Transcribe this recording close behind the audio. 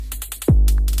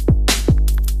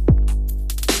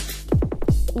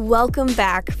Welcome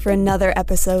back for another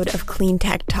episode of Clean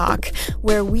Tech Talk,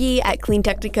 where we at Clean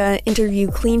Technica interview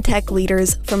clean tech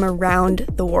leaders from around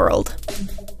the world.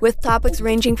 With topics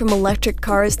ranging from electric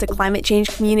cars to climate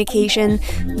change communication,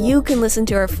 you can listen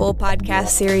to our full podcast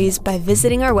series by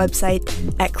visiting our website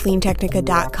at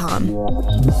cleantechnica.com.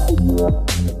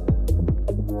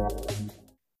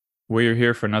 We're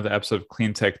here for another episode of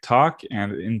Clean Tech Talk,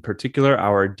 and in particular,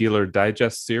 our Dealer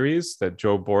Digest series that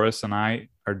Joe Boris and I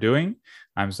are doing.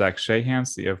 I'm Zach Shahan,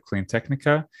 CEO of Clean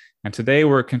Technica, and today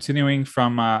we're continuing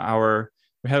from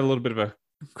we had a little bit of a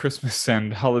Christmas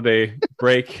and holiday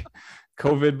break,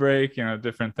 COVID break,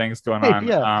 different things going on.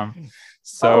 Yeah.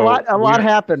 So a lot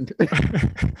happened.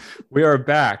 We are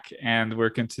back, and we're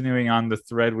continuing on the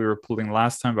thread we were pulling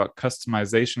last time about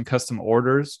customization, custom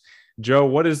orders. Joe,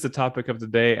 what is the topic of the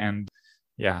day, and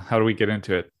how do we get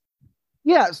into it?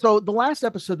 Yeah, so the last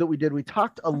episode that we did, we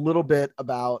talked a little bit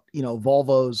about,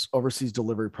 Volvo's overseas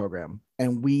delivery program.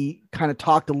 And we kind of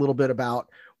talked a little bit about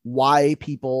why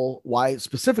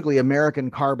specifically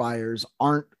American car buyers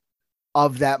aren't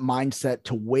of that mindset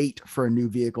to wait for a new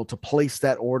vehicle, to place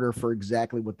that order for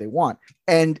exactly what they want.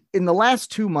 And in the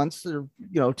last 2 months, or,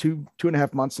 two and a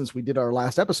half months since we did our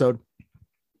last episode,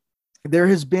 there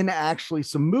has been actually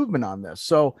some movement on this.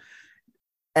 So,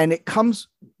 and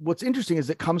what's interesting is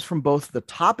it comes from both the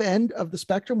top end of the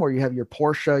spectrum, where you have your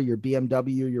Porsche, your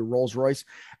BMW, your Rolls-Royce,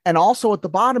 and also at the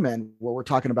bottom end, where we're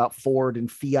talking about Ford and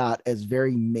Fiat as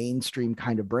very mainstream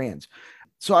kind of brands.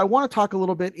 So I want to talk a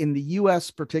little bit in the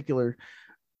US particular.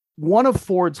 One of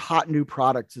Ford's hot new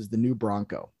products is the new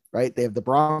Bronco, right? They have the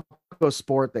Bronco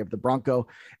Sport, they have the Bronco,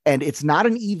 and it's not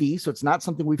an EV. So it's not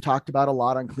something we've talked about a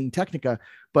lot on Clean Technica,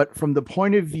 but from the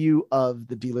point of view of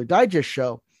the Dealer Digest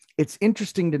show, it's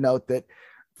interesting to note that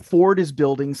Ford is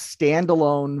building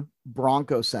standalone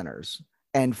Bronco centers,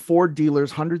 and Ford dealers,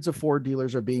 hundreds of Ford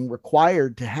dealers are being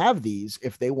required to have these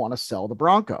if they want to sell the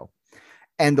Bronco.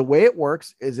 And the way it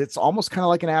works is it's almost kind of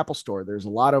like an Apple store. There's a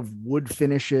lot of wood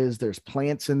finishes, there's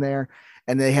plants in there,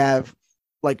 and they have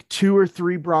like 2 or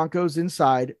 3 Broncos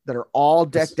inside that are all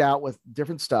decked out with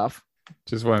different stuff.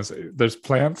 Just want to say, there's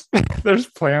plants. There's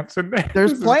plants in there.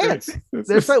 There's plants.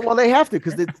 Well, they have to,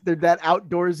 because they're that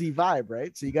outdoorsy vibe,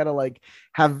 right? So you got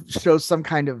to show some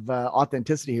kind of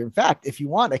authenticity here. In fact, if you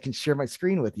want, I can share my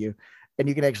screen with you, and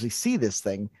you can actually see this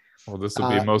thing. Well, this will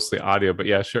be mostly audio, but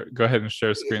yeah, sure. Go ahead and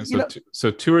share screen.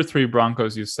 So 2 or 3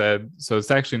 Broncos, you said. So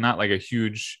it's actually not like a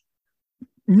huge.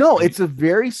 No, it's a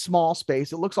very small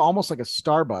space. It looks almost like a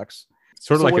Starbucks.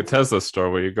 Sort of like a Tesla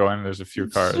store where you go in and there's a few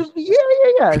cars.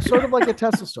 Yeah. It's sort of like a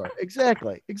Tesla store.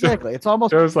 Exactly. It's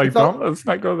almost. Let's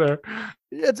not go there.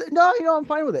 I'm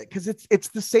fine with it, because it's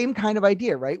the same kind of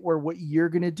idea, right? Where what you're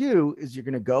going to do is you're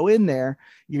going to go in there,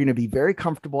 you're going to be very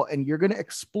comfortable, and you're going to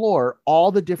explore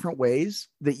all the different ways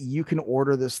that you can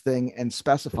order this thing and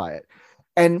specify it.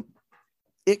 And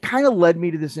it kind of led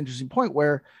me to this interesting point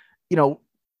where,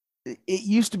 it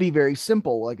used to be very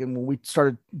simple. Like, and when we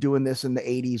started doing this in the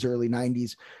 80s, early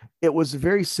 90s, it was a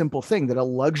very simple thing that a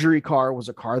luxury car was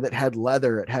a car that had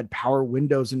leather, it had power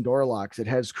windows and door locks, it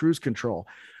has cruise control.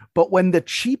 But when the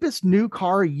cheapest new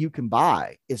car you can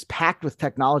buy is packed with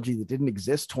technology that didn't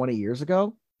exist 20 years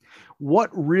ago, what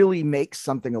really makes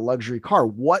something a luxury car?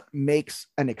 What makes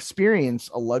an experience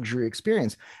a luxury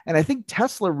experience? And I think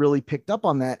Tesla really picked up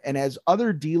on that. And as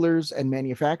other dealers and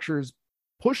manufacturers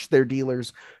push their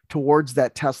dealers towards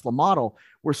that Tesla model,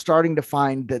 we're starting to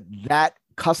find that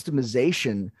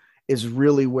customization is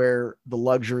really where the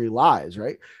luxury lies,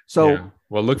 right? So,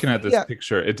 well, looking at this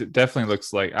picture, it definitely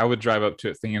looks like I would drive up to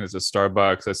it thinking it's a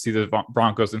Starbucks. I see the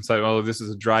Broncos inside. Oh, this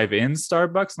is a drive-in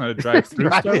Starbucks, not a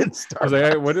drive-through Starbucks. I was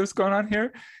like, what is going on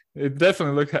here? It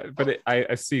definitely looks, but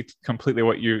I see completely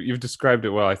what you've described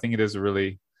it well. I think it's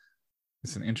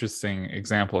an interesting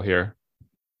example here.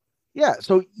 Yeah.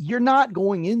 So you're not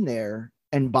going in there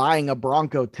and buying a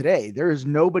Bronco today. There is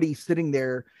nobody sitting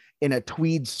there in a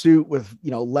tweed suit with,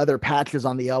 leather patches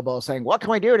on the elbow saying, what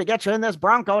can we do to get you in this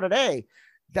Bronco today?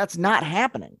 That's not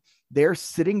happening. They're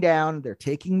sitting down, they're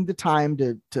taking the time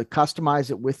to customize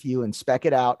it with you and spec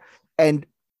it out. And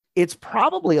it's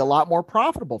probably a lot more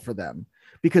profitable for them,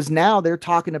 because now they're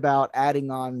talking about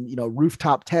adding on,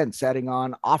 rooftop tents, adding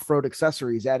on off-road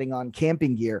accessories, adding on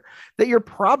camping gear that you're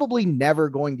probably never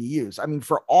going to use. I mean,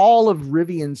 for all of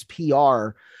Rivian's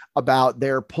PR about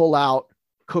their pull-out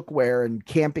cookware and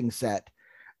camping set,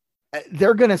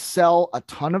 they're going to sell a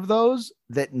ton of those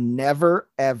that never,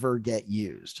 ever get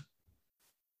used.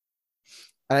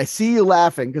 And I see you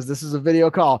laughing because this is a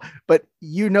video call, but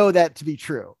you know that to be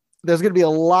true. There's going to be a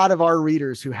lot of our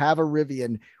readers who have a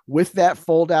Rivian with that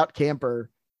fold-out camper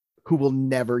who will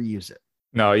never use it.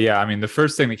 No, yeah. I mean, the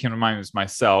first thing that came to mind was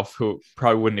myself, who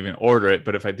probably wouldn't even order it.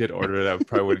 But if I did order it, I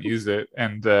probably wouldn't use it.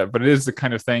 And but it is the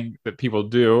kind of thing that people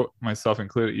do, myself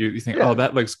included. You think, oh, Yeah.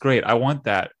 that looks great. I want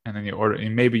that, and then you order it. You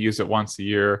maybe use it once a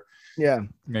year, Yeah.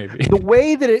 maybe. The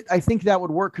way that I think that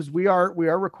would work, because we are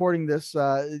recording this.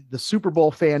 The Super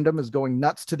Bowl fandom is going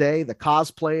nuts today. The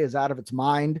cosplay is out of its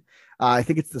mind. I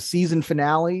think it's the season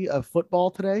finale of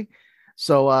football today.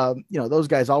 So those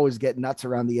guys always get nuts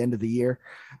around the end of the year.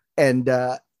 And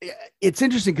it's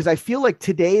interesting because I feel like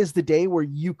today is the day where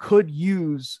you could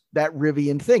use that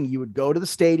Rivian thing. You would go to the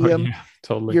stadium. Oh, yeah,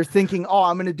 totally. You're thinking, oh,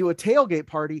 I'm going to do a tailgate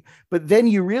party. But then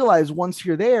you realize once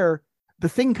you're there, the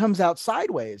thing comes out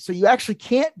sideways. So you actually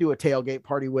can't do a tailgate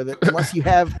party with it unless you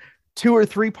have 2 or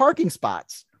 3 parking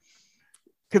spots.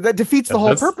 Because that defeats the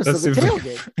whole purpose of the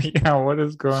tailgate. Yeah, what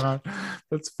is going on?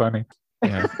 That's funny.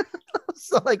 Yeah.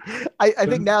 So like I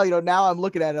think now I'm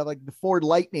looking at it like the Ford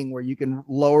Lightning, where you can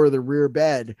lower the rear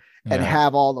bed and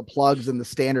have all the plugs and the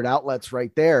standard outlets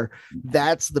right there.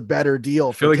 That's the better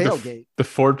deal for tailgate. The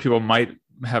Ford people might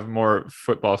have more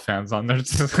football fans on their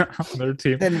on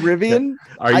team than Rivian.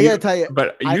 I gotta tell you,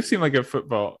 but you seem like a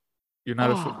football. You're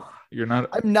not you're not.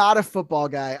 I'm not a football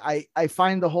guy. I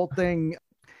find the whole thing.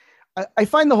 I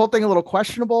find the whole thing a little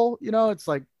questionable. It's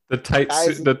like the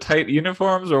tight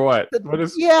uniforms or what?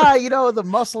 The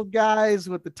muscle guys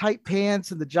with the tight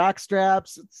pants and the jock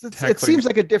straps. It seems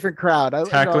like a different crowd.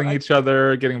 Tackling each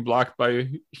other, getting blocked by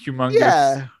humongous.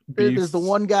 Yeah, there's the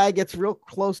one guy gets real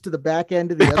close to the back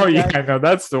end of the other guy. I know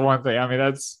that's the one thing. I mean,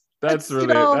 that's really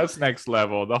that's next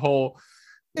level. The whole.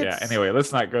 Yeah. Anyway,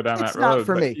 let's not go down that road. Not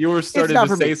for me. You were starting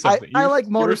to say something. I like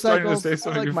motorcycles. You were starting to say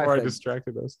something before I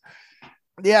distracted us.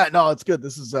 Yeah, no, it's good.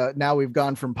 This is now we've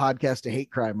gone from podcast to hate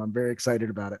crime. I'm very excited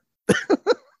about it.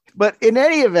 But in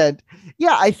any event,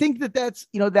 yeah, I think that's,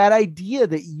 that idea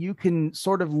that you can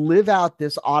sort of live out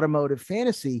this automotive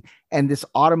fantasy and this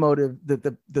automotive,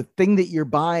 the thing that you're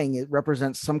buying, it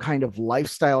represents some kind of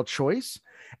lifestyle choice.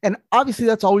 And obviously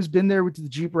that's always been there with the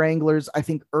Jeep Wranglers. I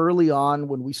think early on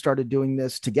when we started doing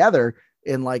this together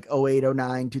in like 08,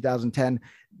 09, 2010,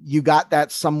 you got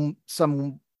that some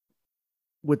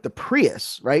with the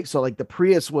Prius, right? So like the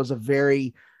Prius was a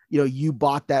very, you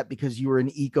bought that because you were an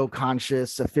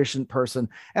eco-conscious, efficient person.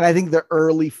 And I think the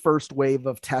early first wave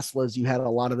of Teslas, you had a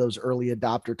lot of those early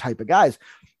adopter type of guys.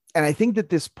 And I think that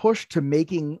this push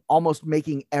to almost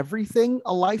making everything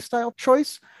a lifestyle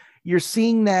choice, you're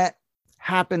seeing that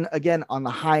happen again on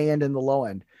the high end and the low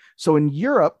end. So in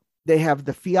Europe, they have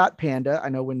the Fiat Panda. I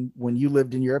know when you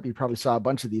lived in Europe, you probably saw a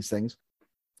bunch of these things.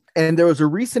 And there was a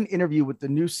recent interview with the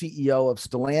new CEO of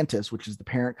Stellantis, which is the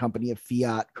parent company of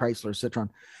Fiat, Chrysler, Citroen.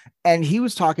 And he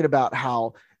was talking about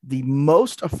how the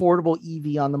most affordable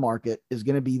EV on the market is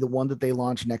going to be the one that they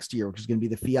launch next year, which is going to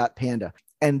be the Fiat Panda.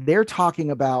 And they're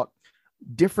talking about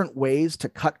different ways to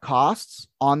cut costs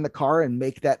on the car and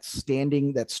make that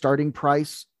starting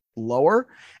price lower.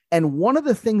 And one of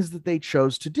the things that they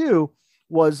chose to do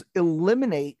was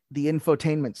eliminate the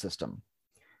infotainment system.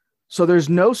 So there's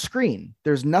no screen,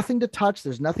 there's nothing to touch,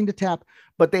 there's nothing to tap,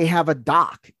 but they have a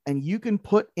dock, and you can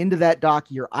put into that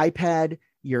dock your iPad,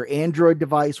 your Android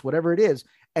device, whatever it is.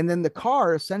 And then the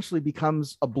car essentially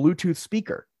becomes a Bluetooth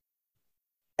speaker.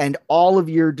 And all of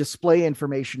your display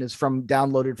information is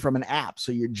downloaded from an app.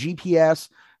 So your GPS,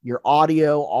 your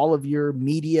audio, all of your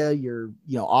media, your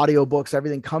audio books,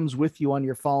 everything comes with you on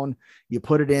your phone. You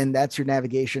put it in, that's your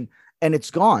navigation, and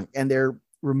it's gone. And they're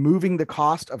removing the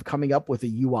cost of coming up with a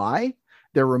UI.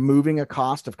 They're removing a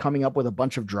cost of coming up with a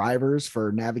bunch of drivers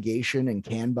for navigation and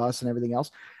CAN bus and everything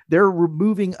else. They're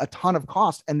removing a ton of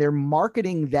cost, and they're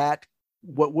marketing that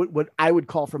what I would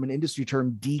call, from an industry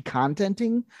term,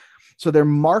 decontenting. So they're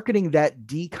marketing that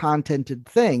decontented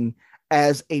thing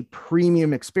as a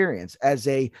premium experience, as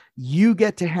you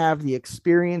get to have the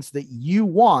experience that you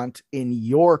want in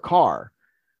your car.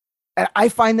 And I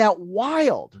find that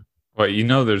wild. Well,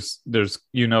 there's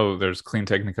Clean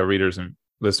Technica readers and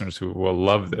listeners who will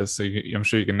love this. So I'm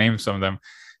sure you can name some of them.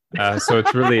 So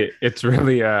it's really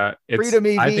Freedom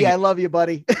EV. I love you,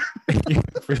 buddy.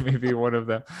 Freedom EV, one of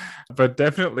them, but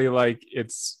definitely I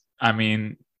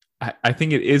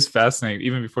think it is fascinating.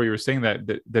 Even before you were saying that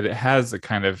it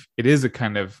is a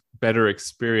kind of better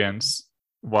experience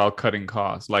while cutting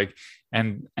costs.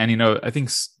 And I think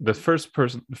the first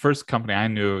company I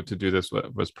knew to do this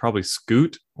was probably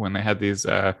Scoot, when they had these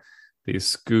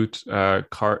Scoot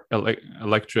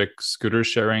electric scooter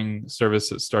sharing service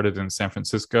that started in San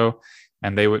Francisco,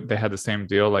 and they had the same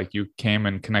deal. Like, you came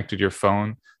and connected your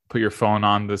phone, put your phone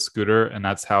on the scooter, and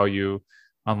that's how you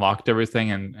unlocked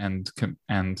everything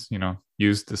and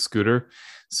used the scooter.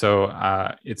 So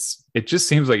it just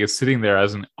seems like it's sitting there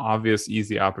as an obvious,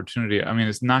 easy opportunity. I mean,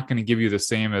 it's not going to give you the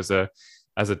same as a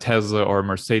Tesla or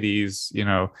Mercedes,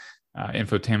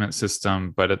 infotainment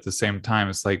system, but at the same time,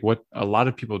 it's like what a lot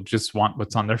of people just want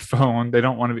what's on their phone. They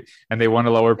don't want to be, and they want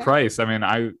a lower price. I mean,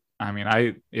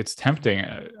 it's tempting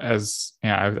I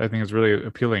think it's really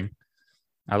appealing.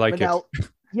 I like it.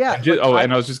 Yeah.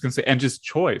 And I was just gonna say, and just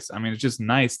choice. I mean, it's just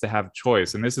nice to have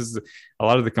choice. And this is a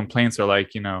lot of the complaints are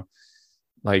like,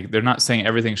 like they're not saying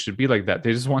everything should be like that.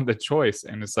 They just want the choice.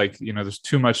 And it's like, there's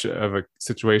too much of a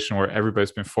situation where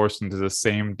everybody's been forced into the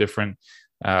same different,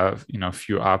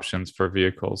 few options for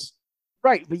vehicles.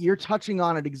 Right. But you're touching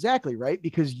on it exactly, right?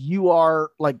 Because you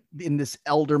are like in this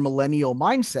elder millennial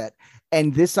mindset,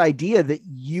 and this idea that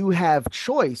you have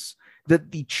choice,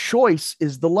 that the choice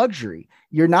is the luxury.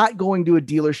 You're not going to a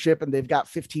dealership and they've got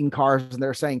 15 cars and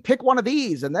they're saying, pick one of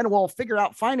these and then we'll figure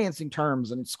out financing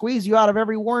terms and squeeze you out of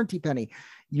every warranty penny.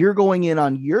 You're going in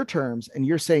on your terms and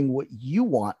you're saying what you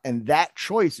want. And that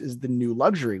choice is the new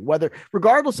luxury,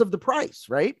 regardless of the price,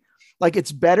 right? Like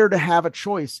it's better to have a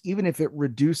choice, even if it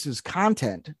reduces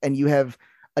content and you have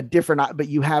but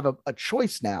you have a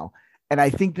choice now. And I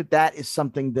think that is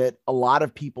something that a lot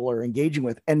of people are engaging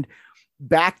with. And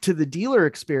back to the dealer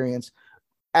experience,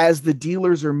 as the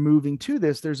dealers are moving to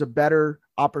this, there's a better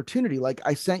opportunity. Like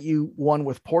I sent you one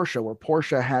with Porsche, where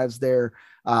Porsche has their,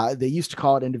 they used to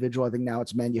call it individual. I think now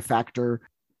it's manufacturer,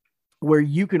 where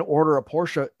you can order a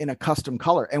Porsche in a custom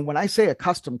color. And when I say a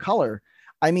custom color,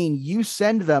 I mean, you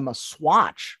send them a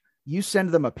swatch, you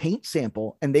send them a paint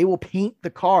sample, and they will paint the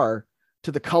car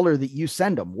to the color that you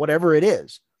send them, whatever it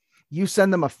is. You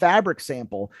send them a fabric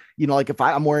sample, like if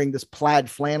I'm wearing this plaid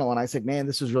flannel and I say, man,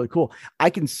 this is really cool, I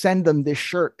can send them this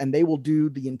shirt and they will do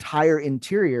the entire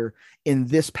interior in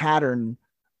this pattern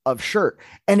of shirt.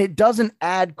 And it doesn't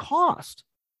add cost.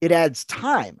 It adds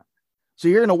time. So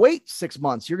you're going to wait 6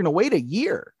 months. You're going to wait a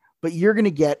year, but you're going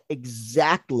to get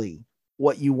exactly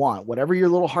what you want. Whatever your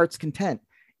little heart's content,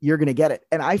 you're going to get it.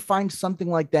 And I find something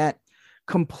like that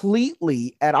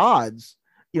completely at odds,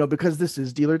 because this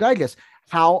is Dealer Digest.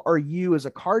 How are you as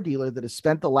a car dealer that has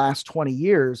spent the last 20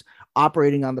 years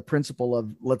operating on the principle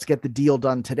of let's get the deal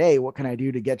done today? What can I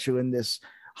do to get you in this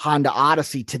Honda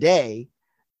Odyssey today?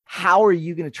 How are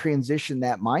you going to transition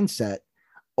that mindset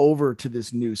over to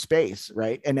this new space?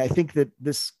 Right. And I think that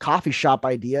this coffee shop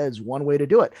idea is one way to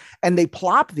do it. And they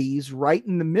plop these right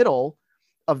in the middle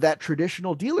of that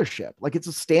traditional dealership. Like it's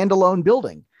a standalone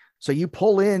building. So you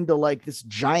pull into like this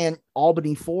giant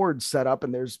Albany Ford setup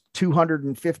and there's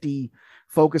 250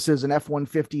 Focuses and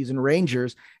F-150s and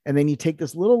Rangers. And then you take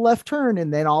this little left turn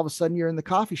and then all of a sudden you're in the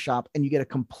coffee shop and you get a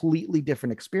completely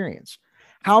different experience.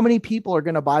 How many people are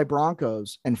going to buy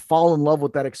Broncos and fall in love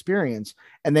with that experience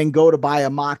and then go to buy a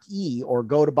Mach-E or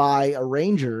go to buy a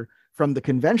Ranger from the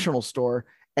conventional store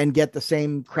and get the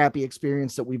same crappy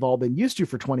experience that we've all been used to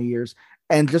for 20 years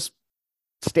and just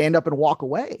stand up and walk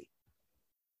away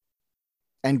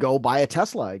and go buy a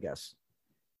Tesla, I guess.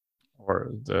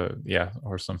 Well,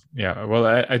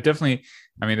 I definitely,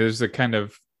 there's a kind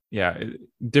of,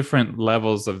 different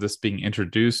levels of this being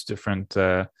introduced, different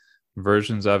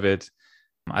versions of it.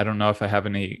 I don't know if I have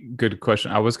any good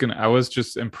question. I was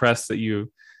just impressed that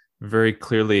you very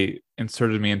clearly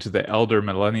inserted me into the elder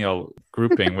millennial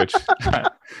grouping, which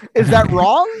is that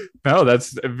wrong? No,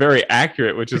 that's very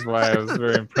accurate, which is why I was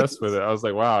very impressed with it. I was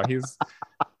like, wow,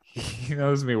 he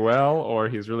knows me well, or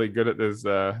he's really good at this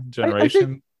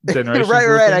generation.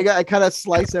 Right. I kind of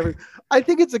slice every. I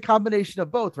think it's a combination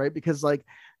of both, right? Because like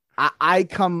I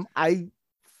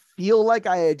feel like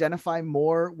I identify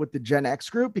more with the Gen X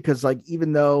group because like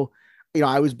even though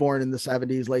I was born in the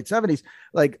 70s, late 70s,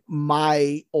 like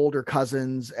my older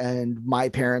cousins and my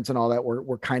parents and all that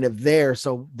were kind of there.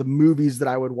 So the movies that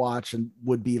I would watch and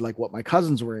would be like what my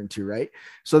cousins were into. Right.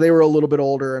 So they were a little bit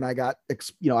older and I got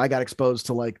exposed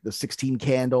to like the 16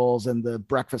 Candles and the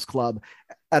Breakfast Club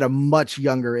at a much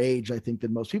younger age, I think,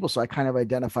 than most people. So I kind of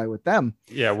identify with them.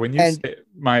 Yeah. When you say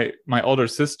my older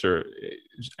sister,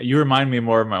 you remind me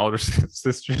more of my older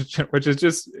sister, which is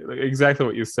just exactly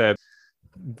what you said.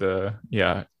 The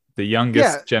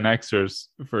youngest Gen Xers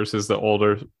versus the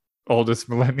oldest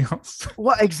millennials.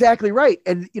 Well, exactly right.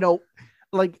 And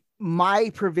like my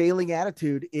prevailing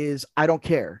attitude is I don't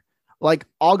care. Like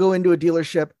I'll go into a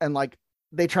dealership and like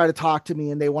they try to talk to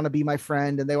me and they want to be my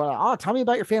friend and they want to, tell me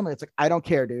about your family. It's like, I don't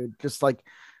care, dude.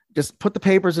 Just put the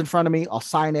papers in front of me. I'll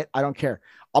sign it. I don't care.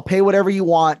 I'll pay whatever you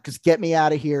want. Just get me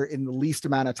out of here in the least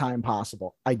amount of time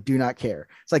possible. I do not care.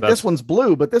 It's like, this one's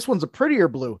blue, but this one's a prettier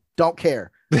blue. Don't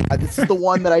care. This is the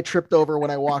one that I tripped over when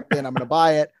I walked in. I'm going to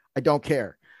buy it. I don't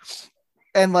care.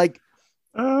 And like,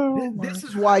 Oh, this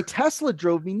is why Tesla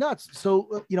drove me nuts.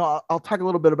 So, I'll talk a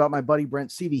little bit about my buddy Brent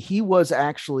Seavey. He was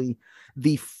actually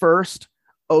the first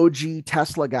OG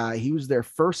Tesla guy. He was their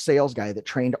first sales guy that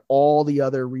trained all the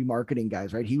other remarketing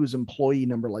guys, right? He was employee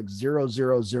number like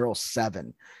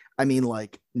 0007. I mean,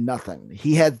 like nothing.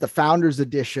 He had the founders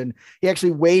edition. He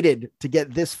actually waited to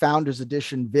get this founders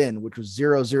edition VIN, which was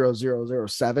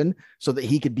 00007, so that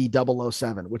he could be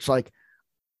 007, which like,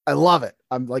 I love it.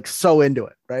 I'm like so into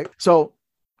it. Right. So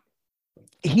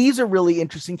he's a really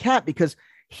interesting cat because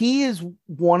he is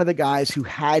one of the guys who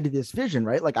had this vision,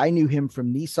 right? Like I knew him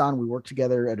from Nissan. We worked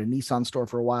together at a Nissan store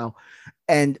for a while.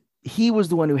 And he was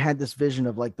the one who had this vision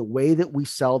of like the way that we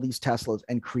sell these Teslas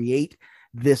and create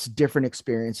this different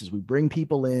experiences. We bring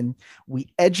people in,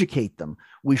 we educate them,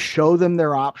 we show them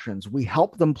their options, we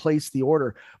help them place the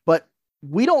order, but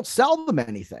we don't sell them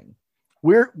anything.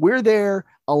 We're there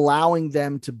allowing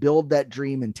them to build that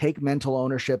dream and take mental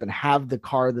ownership and have the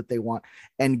car that they want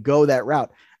and go that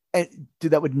route. And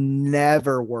dude, that would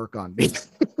never work on me.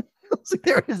 Like,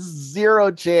 there is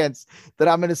zero chance that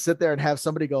I'm going to sit there and have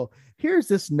somebody go, here's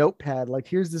this notepad. Like,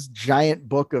 here's this giant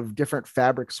book of different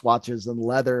fabric swatches and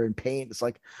leather and paint. It's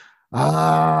like,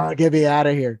 get me out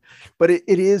of here. But it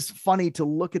is funny to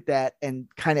look at that and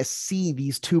kind of see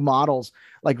these two models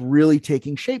like really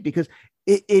taking shape, because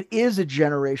it is a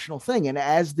generational thing. And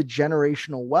as the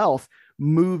generational wealth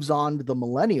moves on to the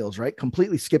millennials, right?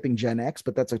 Completely skipping Gen X,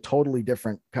 but that's a totally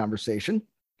different conversation.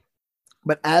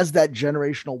 But as that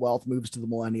generational wealth moves to the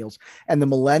millennials, and the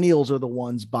millennials are the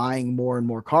ones buying more and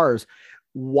more cars,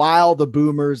 while the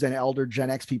boomers and elder Gen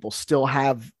X people still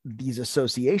have these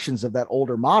associations of that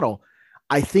older model,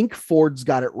 I think Ford's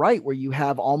got it right where you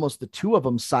have almost the two of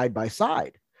them side by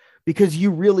side, because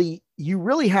you really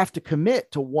have to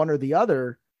commit to one or the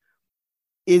other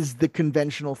is the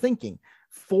conventional thinking.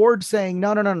 Ford saying,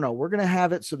 no, we're going to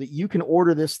have it so that you can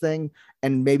order this thing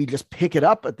and maybe just pick it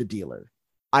up at the dealer.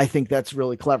 I think that's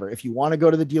really clever. If you want to go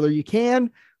to the dealer, you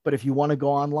can, but if you want to go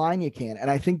online, you can.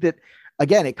 And I think that,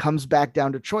 again, it comes back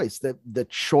down to choice, the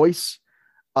choice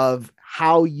of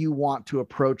how you want to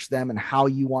approach them and how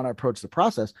you want to approach the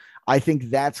process. I think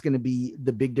that's going to be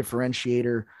the big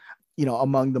differentiator,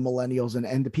 among the millennials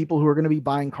and the people who are going to be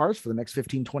buying cars for the next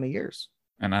 15, 20 years.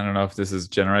 And I don't know if this is a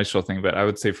generational thing, but I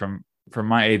would say from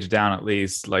my age down, at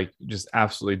least, like, just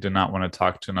absolutely do not want to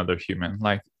talk to another human.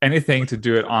 Like, anything to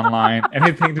do it online,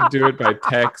 anything to do it by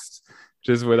text,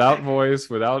 just without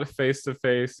voice, without face to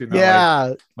face,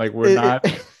 Yeah. Like we're not.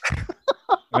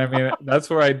 I mean, that's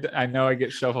where I know I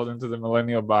get shuffled into the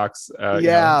millennial box.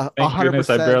 Yeah. Thank 100%. Goodness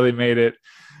I barely made it.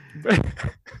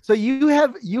 So you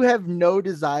have no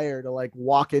desire to like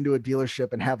walk into a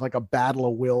dealership and have like a battle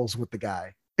of wills with the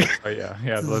guy. Oh yeah.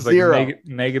 It was like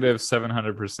negative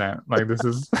 700%. Like, this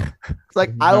is it's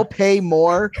like, I'll pay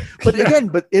more. But again,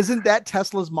 but isn't that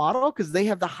Tesla's model? Because they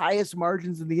have the highest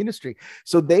margins in the industry.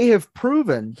 So they have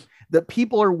proven that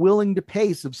people are willing to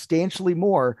pay substantially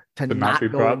more to not be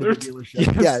bothered.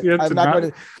 I'm not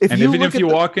going to. If you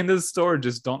walk into the store,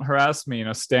 just don't harass me.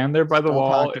 Stand there by the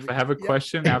wall. If I have a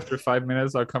question after 5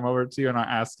 minutes, I'll come over to you and I'll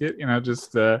ask it.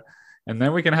 And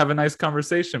then we can have a nice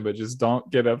conversation, but just don't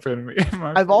get up in me.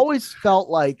 I've always felt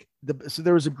like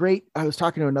there was I was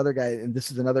talking to another guy, and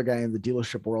this is another guy in the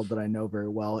dealership world that I know very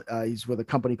well. He's with a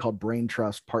company called Brain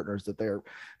Trust Partners, that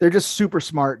they're just super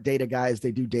smart data guys.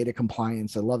 They do data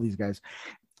compliance. I love these guys.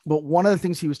 But one of the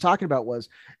things he was talking about was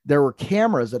there were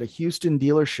cameras at a Houston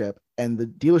dealership, and the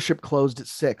dealership closed at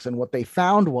 6. And what they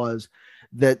found was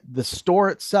that the store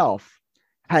itself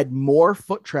had more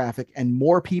foot traffic and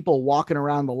more people walking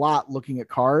around the lot looking at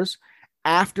cars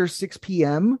after 6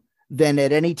 p.m. than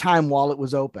at any time while it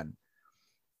was open.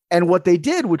 And what they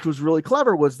did, which was really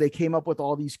clever, was they came up with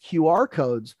all these QR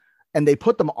codes and they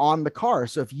put them on the car.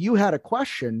 So if you had a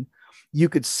question, you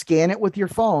could scan it with your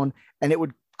phone and it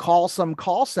would call some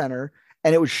call center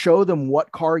and it would show them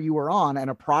what car you were on, and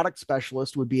a product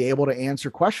specialist would be able to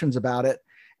answer questions about it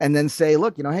and then say,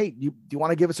 look, hey, do you want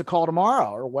to give us a call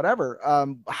tomorrow or whatever,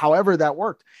 however that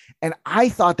worked. And I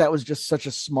thought that was just such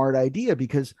a smart idea,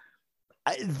 because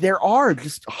there are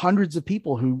just hundreds of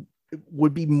people who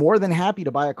would be more than happy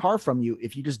to buy a car from you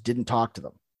if you just didn't talk to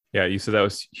them. Yeah. You said that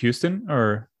was Houston,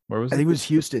 or where was it? I think it was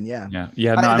Houston. Yeah.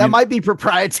 Yeah. No, that might be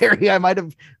proprietary. I might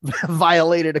have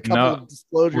violated a couple of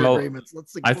disclosure agreements.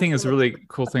 I think it's a really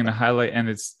cool thing to highlight. And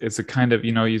it's a kind of,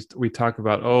 we talk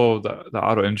about, the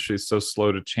auto industry is so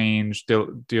slow to change.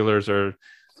 Dealers are,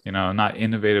 not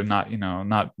innovative,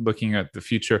 not looking at the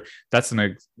future. That's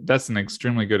an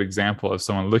extremely good example of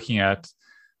someone looking at,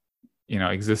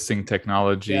 existing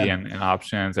technology Yeah. and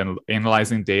options and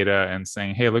analyzing data and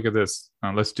saying, hey, look at this,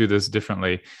 let's do this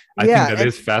differently. I Yeah, think that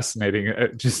is fascinating,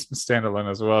 just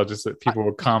standalone as well, just that people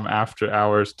will come after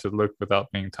hours to look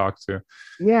without being talked to.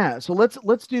 Yeah, so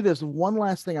let's do this. One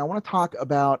last thing. I want to talk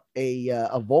about a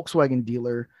Volkswagen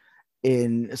dealer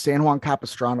in San Juan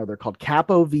Capistrano. They're called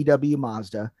Capo VW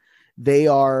Mazda. They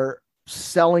are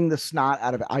selling the snot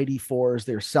out of ID4s.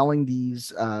 They're selling these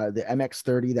the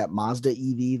MX-30, that Mazda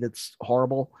EV that's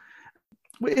horrible.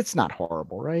 It's not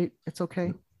horrible, right? It's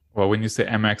okay. Well, when you say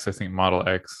MX, I think Model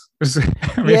X.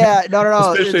 Yeah,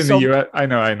 no. Especially in the US. I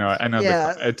know.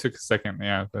 Yeah. It took a second.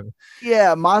 Yeah. But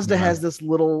yeah, Mazda has this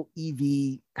little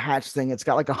EV hatch thing. It's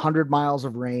got like 100 miles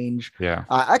of range. Yeah.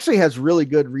 Actually has really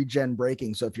good regen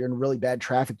braking. So if you're in a really bad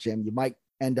traffic jam, you might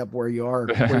end up where you're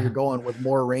going with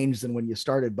more range than when you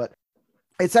started. But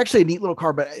it's actually a neat little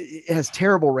car, but it has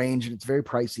terrible range and it's very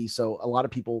pricey. So a lot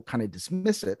of people kind of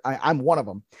dismiss it. I'm one of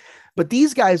them, but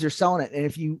these guys are selling it. And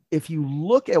if you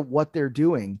look at what they're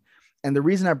doing, and the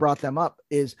reason I brought them up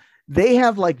is they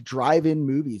have like drive-in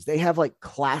movies. They have like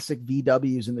classic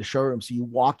VWs in the showroom. So you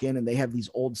walk in and they have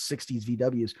these old 60s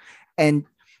VWs. And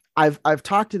I've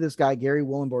talked to this guy, Gary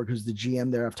Willenborg, who's the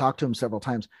GM there. I've talked to him several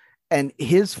times. And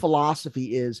his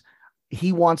philosophy is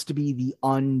he wants to be the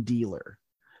undealer.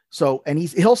 So, and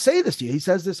he'll say this to you. He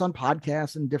says this on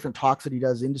podcasts and different talks that he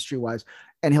does industry wise.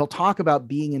 And he'll talk about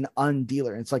being an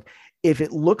undealer. And it's like, if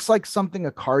it looks like something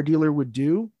a car dealer would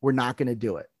do, we're not going to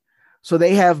do it. So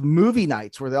they have movie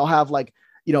nights where they'll have like,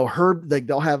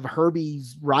 they'll have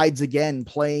Herbie's Rides Again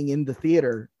playing in the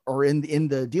theater or in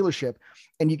the dealership.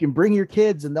 And you can bring your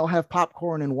kids and they'll have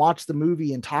popcorn and watch the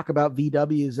movie and talk about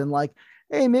VWs and like,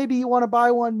 hey, maybe you want to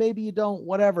buy one, maybe you don't,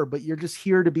 whatever, but you're just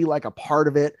here to be like a part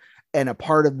of it and a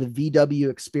part of the VW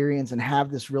experience and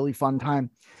have this really fun time.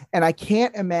 And I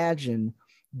can't imagine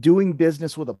doing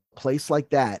business with a place like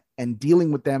that and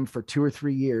dealing with them for 2 or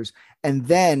 3 years. And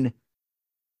then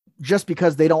just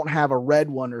because they don't have a red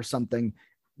one or something,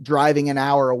 driving an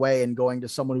hour away and going to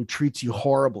someone who treats you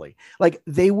horribly. Like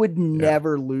they would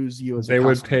never lose you as a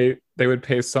customer. They would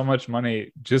pay so much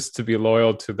money just to be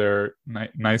loyal to their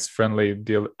nice, friendly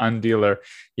undealer.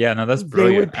 Yeah, no, that's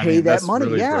brilliant. They would pay that money.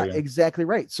 Really yeah, brilliant. Exactly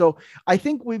right. So I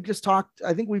think we've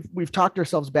talked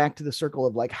ourselves back to the circle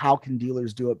of like, how can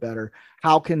dealers do it better?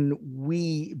 How can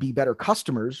we be better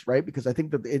customers? Right. Because I think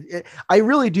that I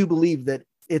really do believe that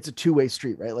it's a two-way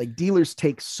street, right? Like dealers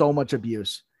take so much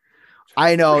abuse.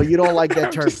 I know you don't like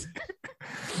that term.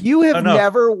 You have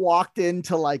never walked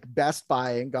into like Best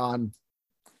Buy and gone,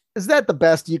 is that the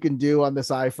best you can do on this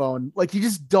iPhone? Like you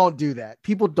just don't do that.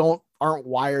 People aren't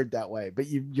wired that way, but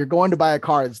you're going to buy a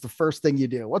car. It's the first thing you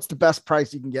do. What's the best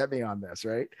price you can get me on this?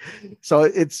 Right. So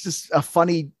it's just a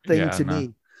funny thing to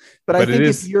me, but I think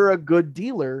if you're a good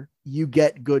dealer, you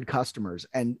get good customers,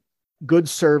 and good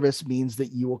service means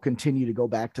that you will continue to go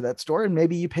back to that store, and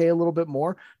maybe you pay a little bit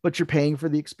more, but you're paying for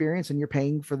the experience and you're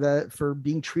paying for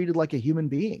being treated like a human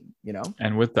being,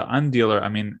 And with the undealer, I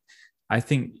mean, I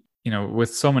think,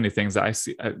 with so many things I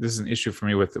see, this is an issue for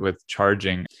me with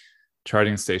charging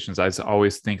stations. I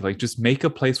always think like, just make a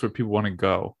place where people want to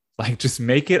go. Like just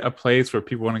make it a place where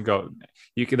people want to go.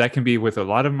 That can be with a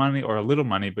lot of money or a little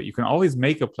money, but you can always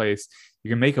make a place. You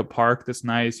can make a park that's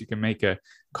nice. You can make a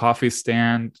coffee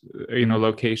stand,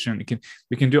 location.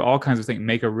 We can do all kinds of things.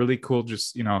 Make a really cool,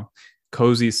 just,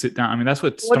 cozy sit down. I mean, that's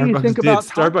what Starbucks did.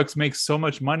 Starbucks makes so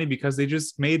much money because they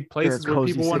just made places where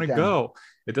people want to go.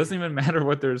 It doesn't even matter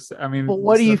what there's, I mean. But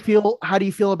what do you feel? How do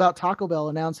you feel about Taco Bell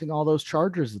announcing all those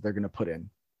chargers that they're going to put in?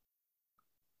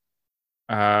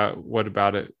 What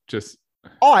about it? Just.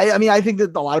 Oh, I mean, I think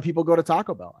that a lot of people go to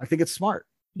Taco Bell. I think it's smart.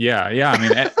 Yeah.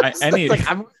 I mean,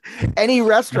 any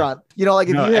restaurant, like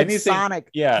if you had Sonic,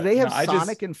 yeah, do they have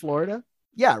Sonic in Florida?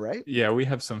 Yeah, right. Yeah, we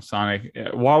have some Sonic.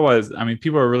 Wawa's. I mean,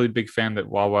 people are a really big fan that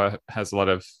Wawa has a lot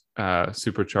of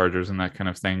superchargers and that kind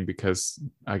of thing because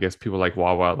I guess people like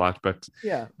Wawa a lot. But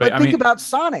yeah, but think about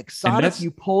Sonic. Sonic,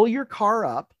 you pull your car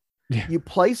up. Yeah. You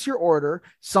place your order,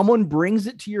 someone brings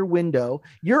it to your window.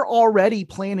 You're already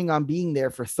planning on being there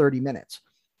for 30 minutes.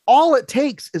 All it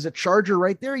takes is a charger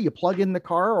right there. You plug in the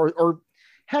car or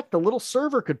heck, the little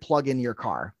server could plug in your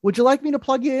car. Would you like me to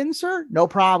plug you in, sir? No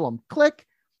problem. Click.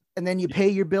 And then you pay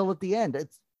your bill at the end.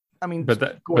 But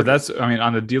that's, I mean,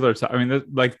 on the dealer side, I mean,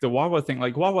 like the Wawa thing,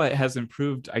 like Wawa has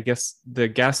improved, I guess, the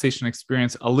gas station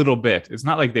experience a little bit. It's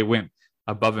not like they went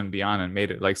above and beyond and made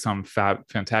it like some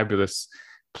fantabulous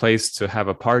place to have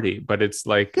a party, but it's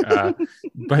like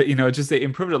but just they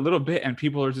improved it a little bit and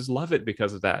people are just love it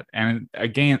because of that. And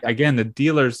again the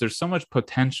dealers, there's so much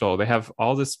potential. They have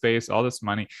all this space, all this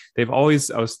money. I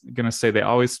was gonna say they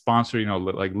always sponsor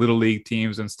like little league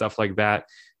teams and stuff like that,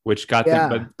 which got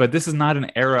them, but this is not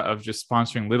an era of just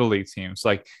sponsoring little league teams.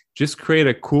 Like, just create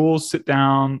a cool sit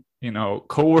down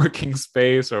co-working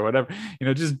space or whatever,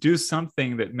 just do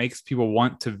something that makes people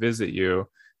want to visit you,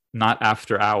 not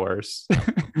after hours.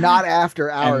 Not after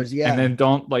hours. And then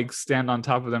don't like stand on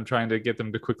top of them trying to get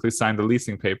them to quickly sign the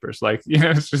leasing papers. Like,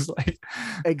 it's just like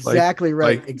exactly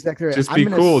right. Just be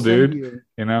cool, dude.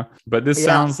 But this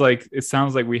sounds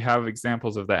like we have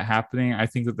examples of that happening. I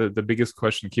think that the biggest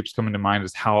question that keeps coming to mind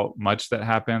is how much that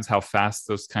happens, how fast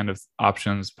those kind of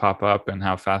options pop up, and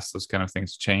how fast those kind of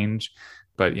things change.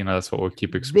 But that's what we'll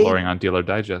keep exploring on Dealer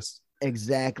Digest.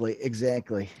 Exactly.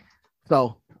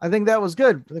 So I think that was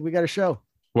good. I think we got a show.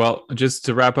 Well, just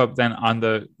to wrap up then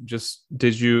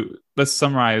let's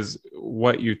summarize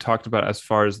what you talked about as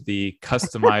far as the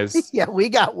customized. Yeah, we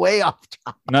got way off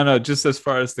topic. No, just as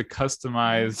far as the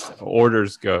customized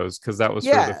orders goes, because that was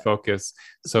sort of the focus.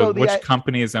 So which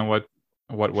companies and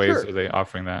what ways are they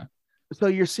offering that? So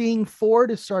you're seeing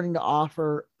Ford is starting to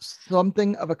offer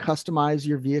something of a customize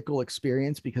your vehicle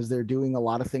experience because they're doing a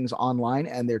lot of things online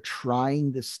and they're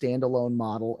trying this standalone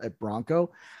model at Bronco.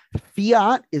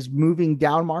 Fiat is moving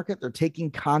down market. They're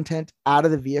taking content out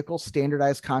of the vehicle,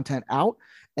 standardized content out,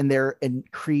 and they're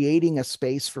creating a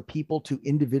space for people to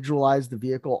individualize the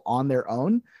vehicle on their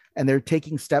own. And they're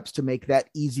taking steps to make that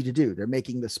easy to do. They're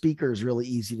making the speakers really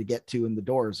easy to get to in the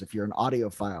doors if you're an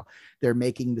audiophile. They're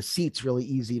making the seats really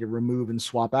easy to remove and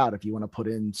swap out if you want to put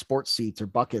in sports seats or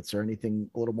buckets or anything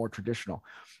a little more traditional.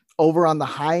 Over on the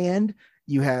high end,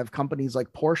 you have companies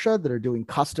like Porsche that are doing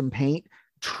custom paint,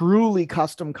 truly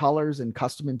custom colors and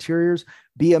custom interiors.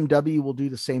 BMW will do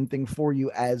the same thing for you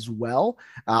as well.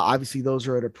 Obviously, those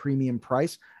are at a premium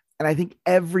price. And I think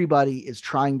everybody is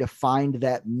trying to find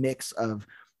that mix of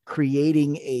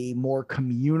creating a more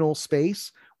communal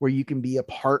space where you can be a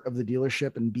part of the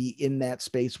dealership and be in that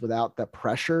space without the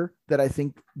pressure that I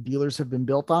think dealers have been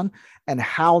built on, and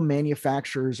how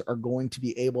manufacturers are going to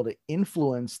be able to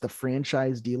influence the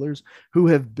franchise dealers who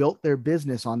have built their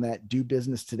business on that do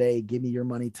business today, give me your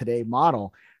money today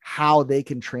model, how they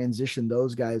can transition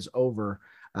those guys over,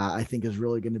 I think is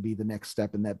really going to be the next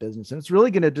step in that business. And it's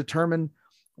really going to determine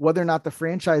whether or not the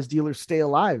franchise dealers stay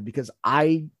alive, because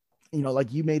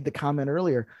like you made the comment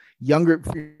earlier, younger,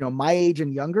 my age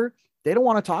and younger, they don't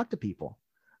want to talk to people.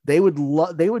 They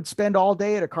would spend all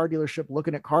day at a car dealership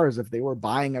looking at cars if they were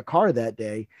buying a car that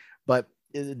day. But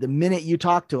the minute you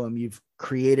talk to them, you've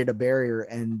created a barrier.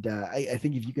 And I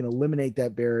think if you can eliminate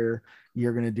that barrier,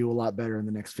 you're going to do a lot better in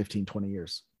the next 15, 20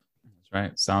 years. That's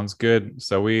right. Sounds good.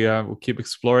 So we'll keep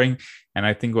exploring. And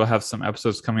I think we'll have some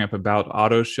episodes coming up about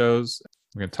auto shows.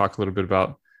 We're going to talk a little bit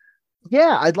about.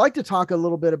 Yeah, I'd like to talk a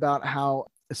little bit about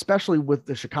how, especially with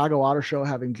the Chicago Auto Show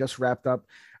having just wrapped up,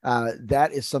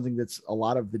 that is something that's a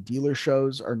lot of the dealer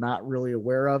shows are not really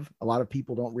aware of. A lot of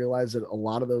people don't realize that a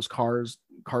lot of those car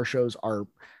shows are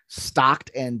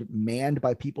stocked and manned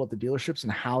by people at the dealerships,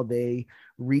 and how they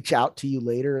reach out to you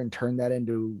later and turn that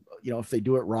into, if they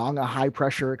do it wrong, a high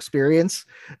pressure experience.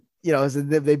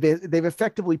 They've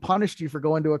effectively punished you for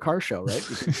going to a car show, right?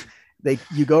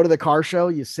 You go to the car show,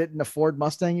 you sit in a Ford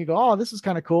Mustang, you go, oh, this is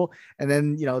kind of cool. And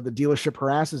then, the dealership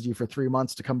harasses you for 3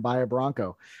 months to come buy a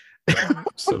Bronco.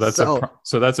 So that's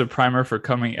a primer for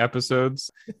coming episodes.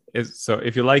 So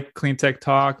if you like Clean Tech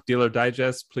Talk, Dealer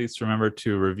Digest, please remember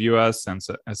to review us and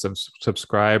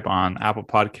subscribe on Apple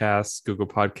Podcasts, Google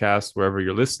Podcasts, wherever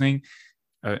you're listening.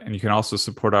 And you can also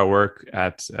support our work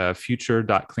at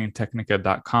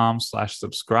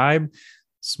future.cleantechnica.com/subscribe.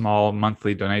 Small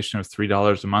monthly donation of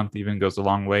 $3 a month even goes a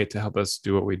long way to help us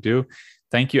do what we do.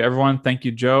 Thank you, everyone. Thank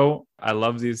you, Joe. I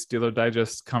love these Dealer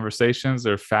Digest conversations.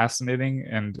 They're fascinating.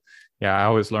 And yeah, I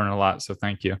always learn a lot. So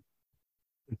thank you.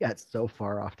 We got so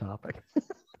far off topic.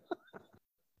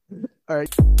 All right.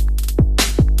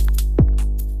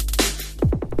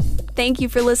 Thank you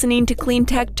for listening to Clean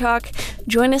Tech Talk.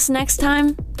 Join us next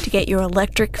time to get your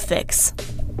electric fix.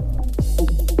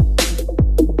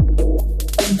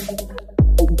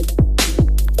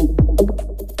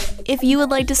 If you would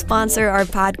like to sponsor our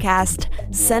podcast,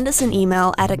 send us an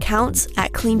email at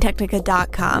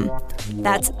accounts@cleantechnica.com.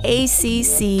 That's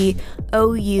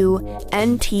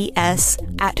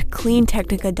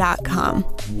ACCOUNTS@cleantechnica.com.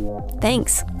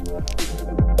 Thanks.